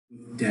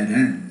with dead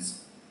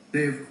ends.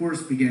 They, of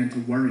course, began to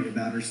worry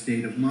about her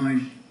state of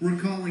mind,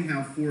 recalling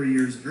how 4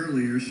 years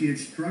earlier she had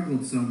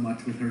struggled so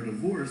much with her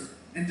divorce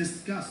and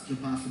discussed the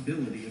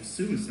possibility of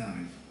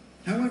suicide.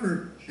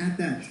 However, at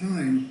that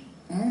time,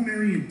 all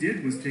Marion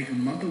did was take a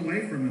month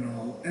away from it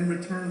all and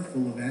return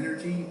full of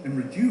energy and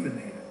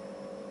rejuvenated.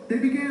 They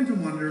began to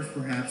wonder if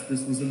perhaps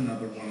this was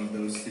another one of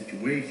those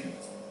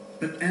situations,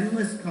 but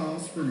endless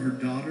calls from her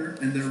daughter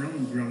and their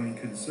own growing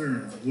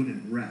concerns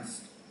wouldn't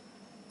rest.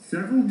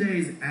 Several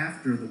days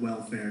after the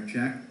welfare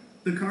check,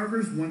 the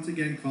Carvers once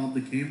again called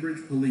the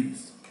Cambridge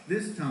police,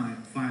 this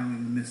time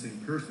filing a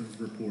missing persons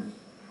report.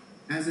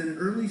 As an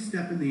early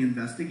step in the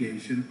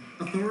investigation,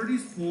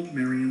 authorities pulled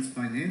Marion's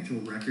financial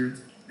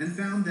records and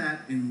found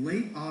that in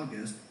late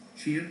August,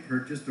 she had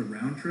purchased a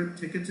round-trip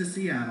ticket to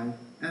Seattle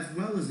as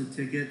well as a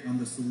ticket on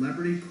the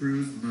Celebrity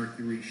Cruise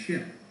Mercury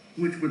ship,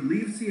 which would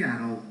leave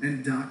Seattle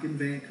and dock in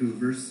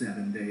Vancouver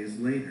 7 days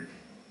later.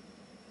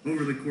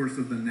 Over the course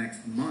of the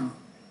next month,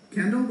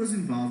 Kendall was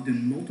involved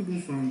in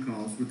multiple phone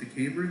calls with the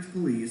Cambridge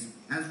police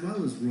as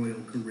well as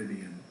Royal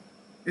Caribbean.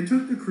 It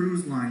took the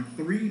cruise line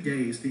 3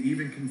 days to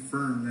even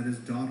confirm that his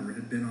daughter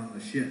had been on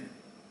the ship.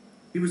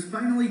 He was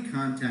finally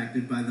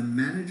contacted by the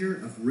manager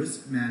of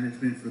risk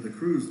management for the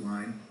cruise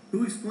line,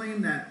 who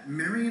explained that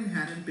Marion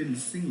hadn't been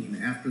seen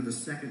after the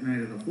second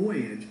night of the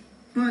voyage,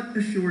 but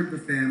assured the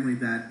family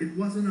that it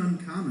wasn't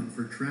uncommon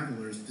for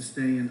travelers to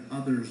stay in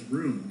others'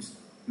 rooms.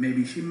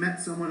 Maybe she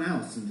met someone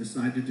else and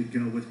decided to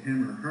go with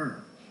him or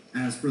her.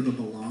 As for the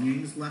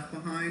belongings left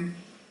behind,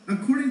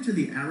 according to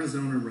the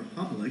Arizona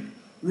Republic,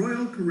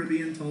 Royal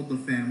Caribbean told the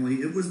family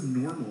it was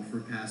normal for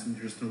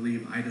passengers to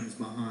leave items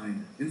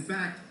behind. In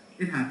fact,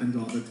 it happened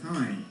all the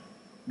time.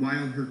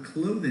 While her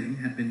clothing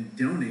had been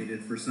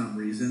donated for some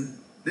reason,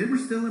 they were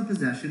still in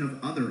possession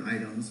of other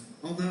items,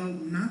 although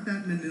not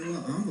that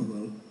manila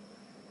envelope.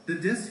 The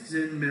discs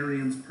in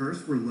Marion's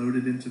purse were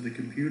loaded into the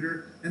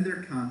computer and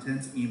their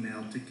contents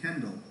emailed to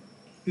Kendall.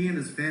 He and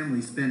his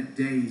family spent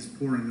days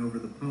poring over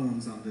the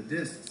poems on the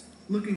discs, looking